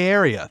NBC Bay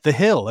Area, The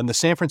Hill, and the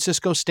San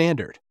Francisco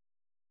Standard.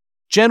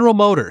 General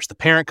Motors, the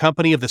parent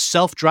company of the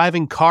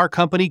self-driving car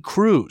company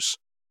Cruise,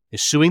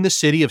 is suing the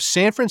city of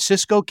San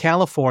Francisco,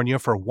 California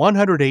for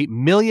 $108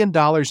 million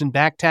in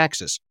back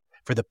taxes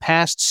for the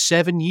past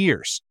 7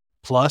 years,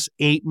 plus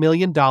 $8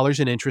 million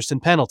in interest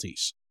and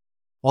penalties.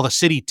 While the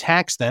city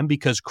taxed them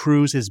because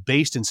Cruise is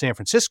based in San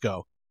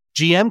Francisco,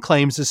 GM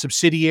claims the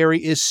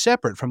subsidiary is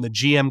separate from the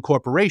GM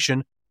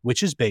Corporation,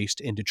 which is based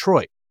in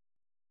Detroit.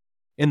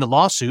 In the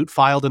lawsuit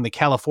filed in the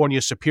California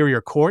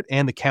Superior Court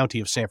and the County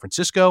of San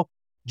Francisco,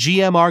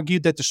 GM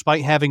argued that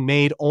despite having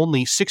made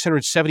only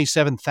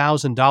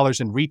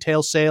 $677,000 in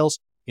retail sales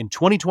in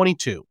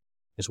 2022,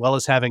 as well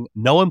as having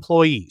no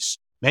employees,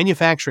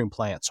 manufacturing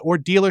plants, or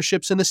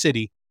dealerships in the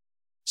city,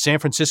 San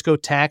Francisco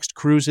taxed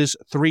Cruise's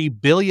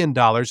 $3 billion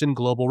in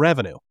global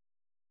revenue.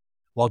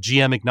 While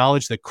GM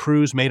acknowledged that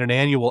Cruise made an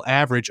annual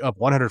average of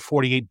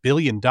 $148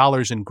 billion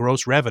in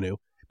gross revenue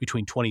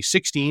between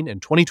 2016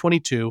 and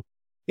 2022,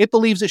 it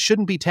believes it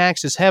shouldn't be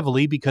taxed as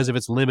heavily because of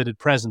its limited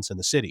presence in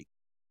the city.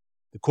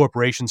 The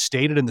corporation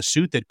stated in the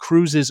suit that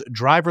Cruise's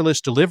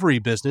driverless delivery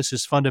business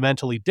is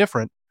fundamentally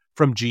different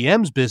from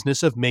GM's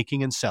business of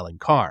making and selling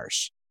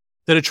cars.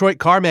 The Detroit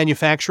car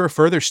manufacturer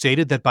further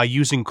stated that by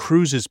using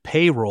Cruise's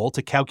payroll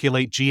to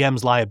calculate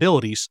GM's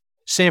liabilities,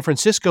 San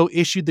Francisco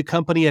issued the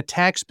company a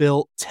tax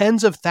bill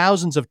tens of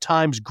thousands of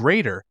times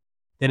greater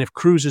than if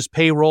Cruise's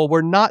payroll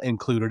were not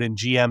included in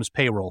GM's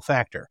payroll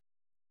factor.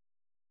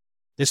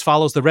 This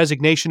follows the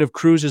resignation of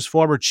Cruise's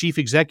former chief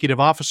executive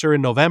officer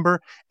in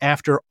November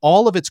after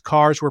all of its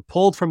cars were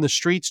pulled from the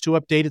streets to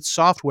update its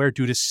software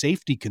due to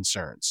safety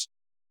concerns.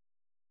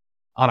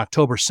 On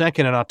October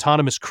 2nd, an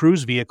autonomous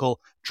Cruise vehicle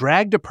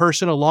dragged a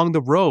person along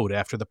the road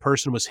after the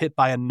person was hit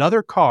by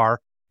another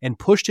car and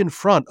pushed in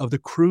front of the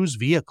Cruise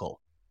vehicle.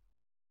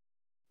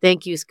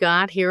 Thank you,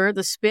 Scott. Here are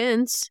the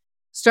spins,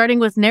 starting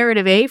with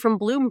narrative A from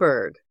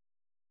Bloomberg.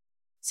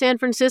 San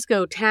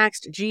Francisco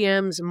taxed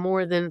GM's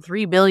more than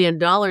 $3 billion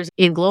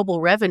in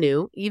global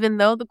revenue, even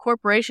though the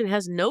corporation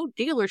has no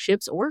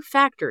dealerships or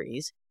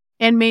factories,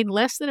 and made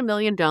less than $1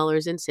 million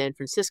in San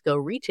Francisco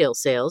retail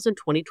sales in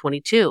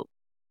 2022.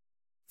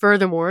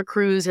 Furthermore,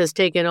 Cruise has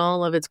taken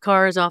all of its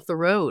cars off the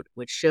road,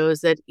 which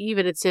shows that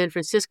even its San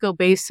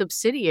Francisco-based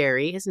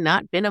subsidiary has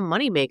not been a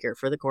moneymaker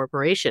for the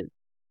corporation.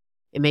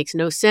 It makes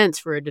no sense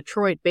for a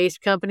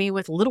Detroit-based company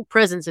with little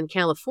presence in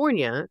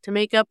California to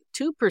make up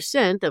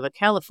 2% of a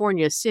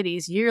California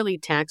city's yearly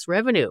tax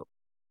revenue.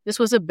 This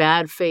was a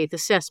bad faith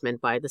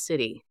assessment by the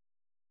city.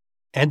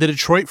 And the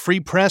Detroit Free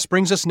Press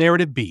brings us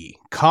narrative B.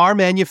 Car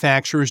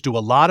manufacturers do a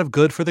lot of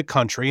good for the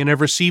country and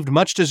have received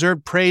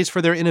much-deserved praise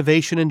for their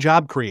innovation and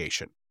job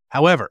creation.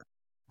 However,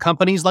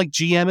 companies like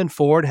GM and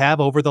Ford have,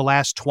 over the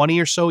last 20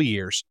 or so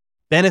years,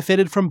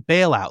 benefited from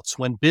bailouts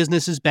when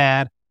business is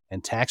bad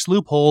and tax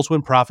loopholes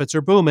when profits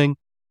are booming.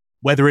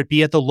 Whether it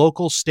be at the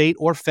local, state,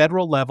 or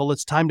federal level,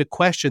 it's time to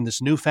question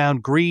this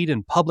newfound greed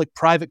and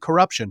public-private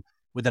corruption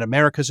within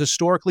America's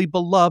historically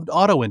beloved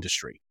auto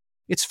industry.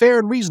 It's fair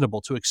and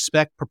reasonable to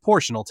expect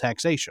proportional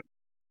taxation.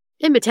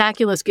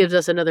 Immetaculous gives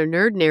us another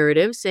nerd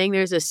narrative, saying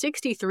there's a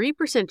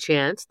 63%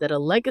 chance that a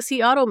legacy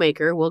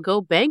automaker will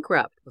go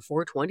bankrupt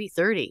before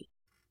 2030.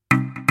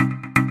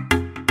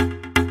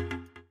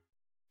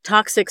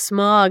 Toxic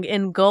smog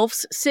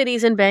engulfs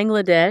cities in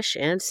Bangladesh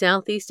and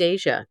Southeast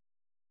Asia.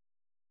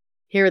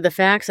 Here are the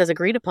facts as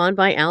agreed upon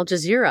by Al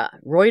Jazeera,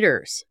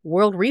 Reuters,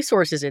 World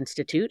Resources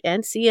Institute,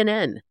 and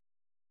CNN.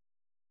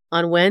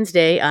 On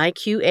Wednesday,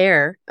 IQ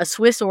Air, a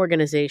Swiss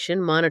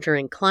organization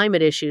monitoring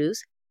climate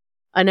issues,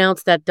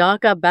 announced that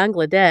Dhaka,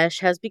 Bangladesh,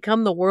 has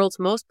become the world's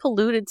most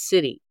polluted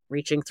city,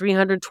 reaching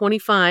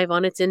 325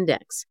 on its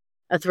index,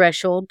 a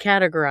threshold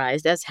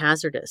categorized as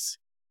hazardous.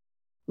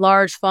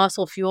 Large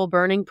fossil fuel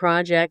burning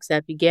projects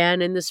that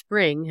began in the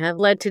spring have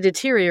led to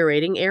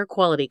deteriorating air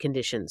quality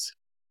conditions.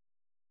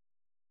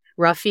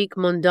 Rafiq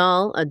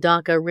Mundal, a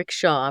Dhaka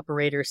rickshaw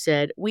operator,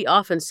 said, "We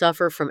often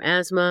suffer from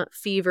asthma,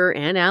 fever,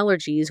 and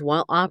allergies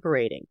while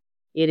operating.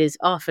 It is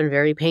often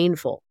very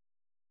painful."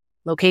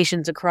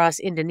 Locations across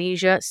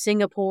Indonesia,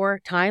 Singapore,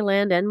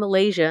 Thailand, and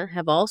Malaysia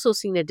have also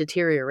seen a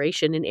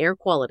deterioration in air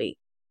quality.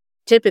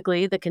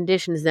 Typically, the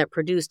conditions that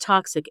produce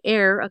toxic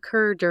air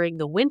occur during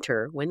the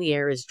winter when the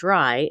air is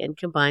dry and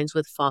combines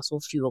with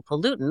fossil fuel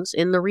pollutants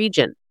in the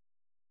region.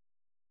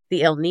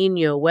 The El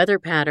Niño weather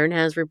pattern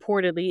has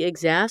reportedly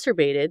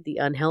exacerbated the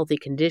unhealthy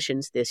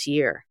conditions this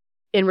year.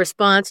 In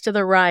response to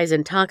the rise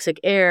in toxic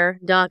air,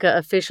 Dhaka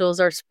officials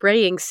are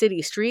spraying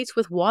city streets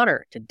with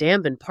water to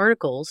dampen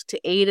particles to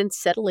aid in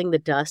settling the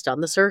dust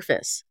on the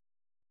surface.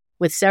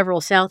 With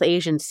several South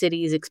Asian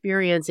cities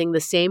experiencing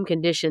the same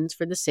conditions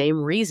for the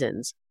same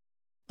reasons,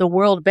 the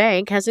World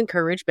Bank has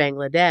encouraged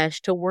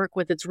Bangladesh to work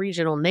with its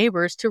regional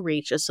neighbors to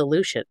reach a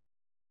solution.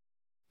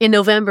 In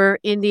November,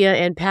 India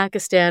and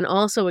Pakistan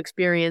also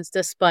experienced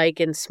a spike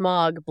in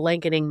smog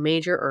blanketing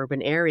major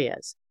urban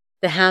areas.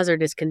 The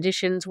hazardous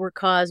conditions were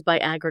caused by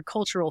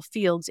agricultural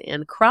fields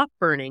and crop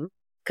burning,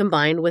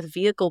 combined with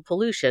vehicle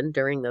pollution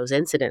during those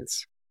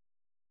incidents.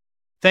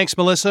 Thanks,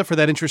 Melissa, for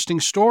that interesting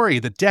story.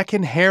 The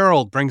Deccan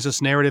Herald brings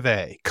us narrative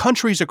A.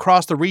 Countries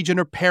across the region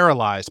are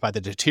paralyzed by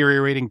the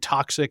deteriorating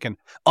toxic and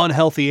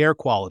unhealthy air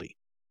quality.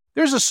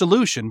 There's a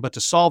solution, but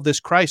to solve this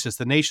crisis,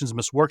 the nations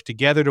must work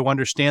together to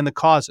understand the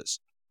causes,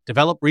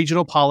 develop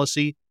regional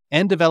policy,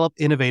 and develop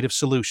innovative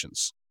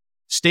solutions.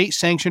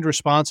 State-sanctioned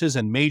responses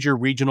and major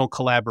regional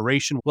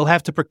collaboration will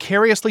have to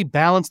precariously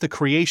balance the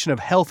creation of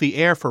healthy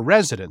air for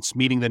residents,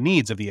 meeting the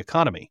needs of the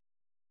economy.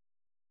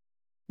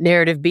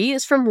 Narrative B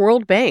is from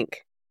World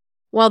Bank.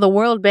 While the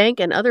World Bank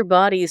and other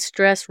bodies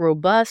stress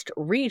robust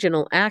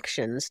regional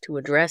actions to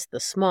address the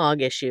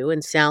smog issue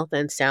in South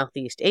and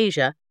Southeast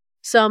Asia,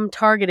 some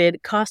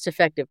targeted,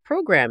 cost-effective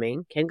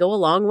programming can go a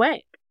long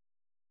way.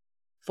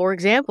 For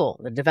example,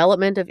 the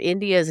development of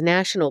India's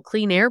National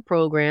Clean Air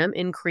Program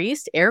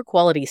increased air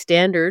quality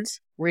standards,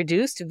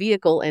 reduced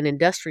vehicle and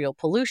industrial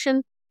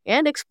pollution,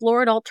 and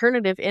explored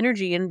alternative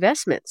energy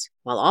investments,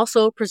 while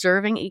also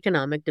preserving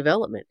economic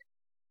development.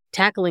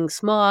 Tackling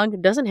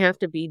smog doesn't have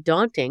to be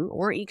daunting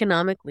or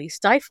economically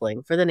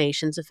stifling for the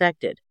nations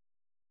affected.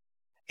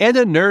 And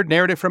a nerd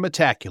narrative from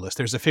Metaculus.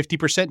 There's a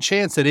 50%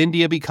 chance that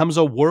India becomes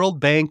a World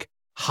Bank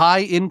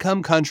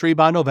high-income country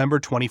by November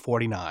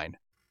 2049.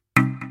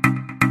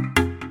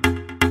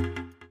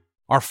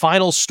 Our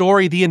final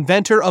story, the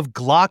inventor of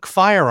Glock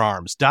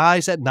firearms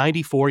dies at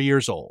 94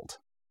 years old.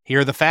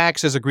 Here are the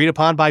facts as agreed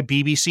upon by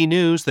BBC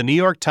News, The New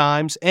York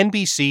Times,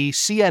 NBC,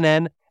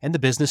 CNN, and the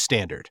Business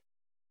Standard.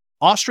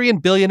 Austrian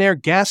billionaire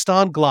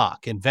Gaston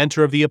Glock,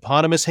 inventor of the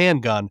eponymous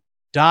handgun,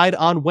 died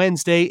on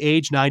Wednesday,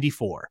 age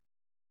 94.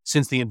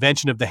 Since the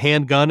invention of the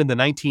handgun in the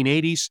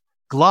 1980s,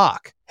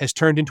 Glock has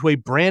turned into a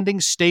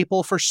branding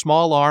staple for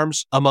small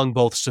arms among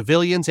both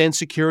civilians and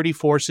security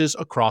forces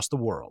across the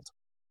world.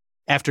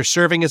 After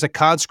serving as a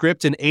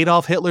conscript in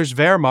Adolf Hitler's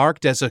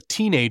Wehrmacht as a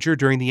teenager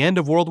during the end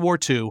of World War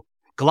II,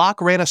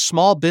 Glock ran a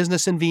small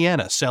business in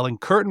Vienna selling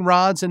curtain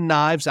rods and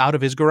knives out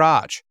of his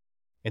garage.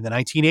 In the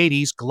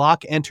 1980s,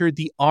 Glock entered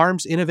the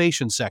arms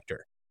innovation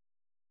sector,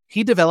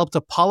 he developed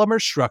a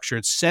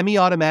polymer-structured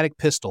semi-automatic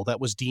pistol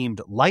that was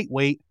deemed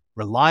lightweight,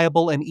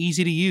 reliable, and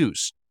easy to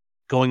use,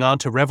 going on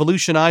to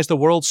revolutionize the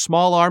world's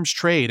small arms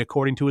trade,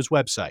 according to his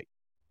website.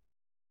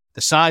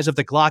 The size of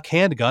the Glock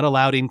handgun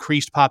allowed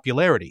increased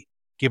popularity,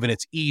 given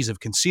its ease of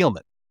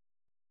concealment.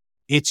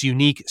 Its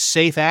unique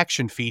safe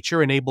action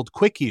feature enabled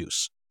quick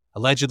use,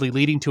 allegedly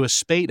leading to a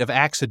spate of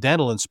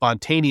accidental and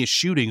spontaneous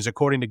shootings,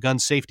 according to gun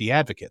safety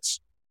advocates.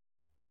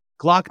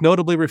 Glock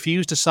notably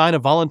refused to sign a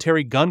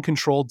voluntary gun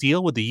control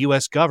deal with the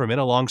U.S. government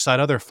alongside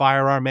other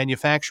firearm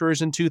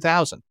manufacturers in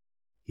 2000.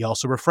 He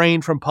also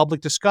refrained from public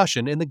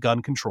discussion in the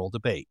gun control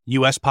debate.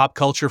 U.S. pop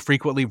culture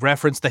frequently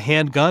referenced the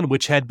handgun,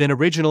 which had been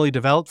originally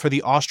developed for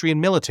the Austrian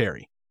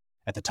military.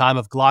 At the time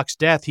of Glock's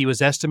death, he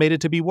was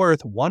estimated to be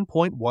worth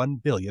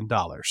 $1.1 billion.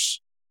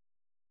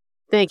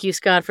 Thank you,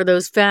 Scott, for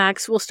those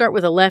facts. We'll start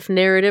with a left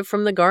narrative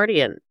from The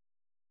Guardian.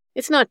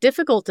 It's not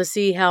difficult to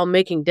see how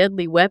making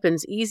deadly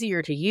weapons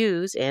easier to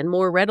use and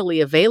more readily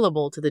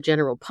available to the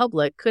general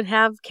public could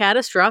have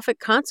catastrophic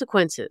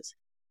consequences.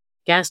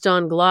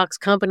 Gaston Glock's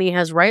company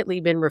has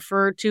rightly been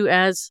referred to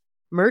as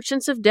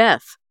merchants of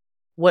death.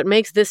 What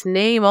makes this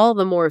name all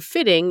the more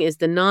fitting is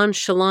the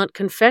nonchalant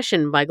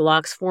confession by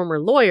Glock's former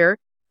lawyer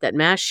that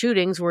mass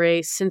shootings were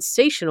a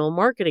sensational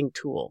marketing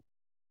tool.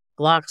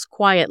 Glock's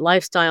quiet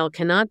lifestyle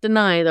cannot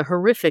deny the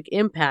horrific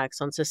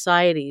impacts on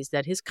societies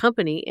that his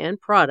company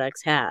and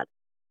products had.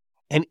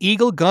 An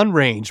Eagle gun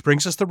range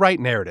brings us the right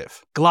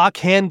narrative. Glock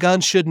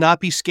handguns should not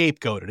be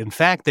scapegoated. In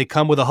fact, they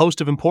come with a host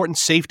of important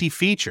safety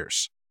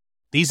features.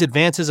 These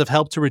advances have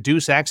helped to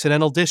reduce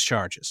accidental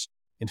discharges.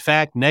 In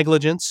fact,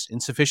 negligence,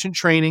 insufficient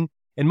training,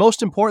 and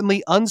most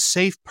importantly,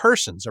 unsafe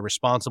persons are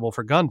responsible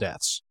for gun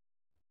deaths.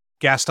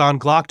 Gaston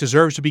Glock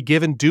deserves to be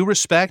given due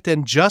respect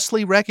and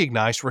justly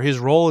recognized for his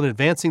role in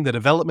advancing the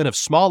development of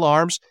small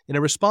arms in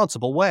a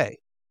responsible way.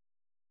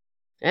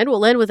 And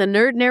we'll end with a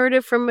nerd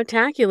narrative from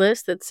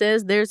Metaculus that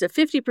says there's a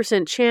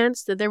 50%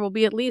 chance that there will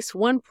be at least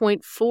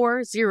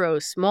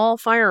 1.40 small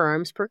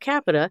firearms per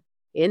capita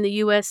in the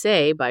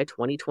USA by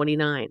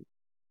 2029.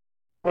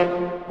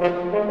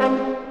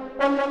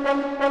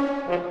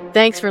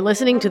 Thanks for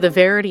listening to the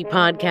Verity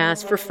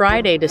Podcast for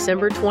Friday,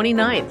 December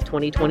 29th,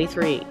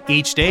 2023.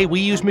 Each day, we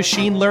use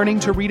machine learning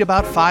to read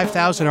about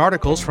 5,000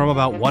 articles from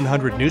about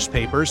 100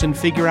 newspapers and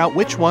figure out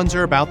which ones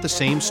are about the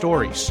same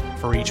stories.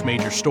 For each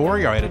major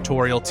story, our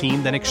editorial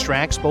team then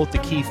extracts both the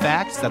key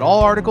facts that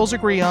all articles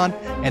agree on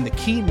and the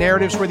key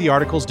narratives where the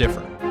articles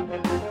differ.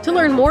 To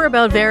learn more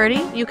about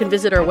Verity, you can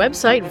visit our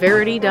website,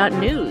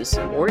 verity.news,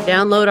 or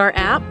download our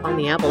app on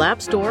the Apple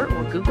App Store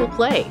or Google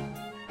Play.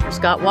 For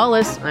Scott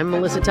Wallace, I'm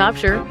Melissa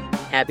Topshire.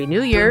 Happy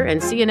New Year,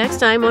 and see you next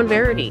time on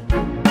Verity.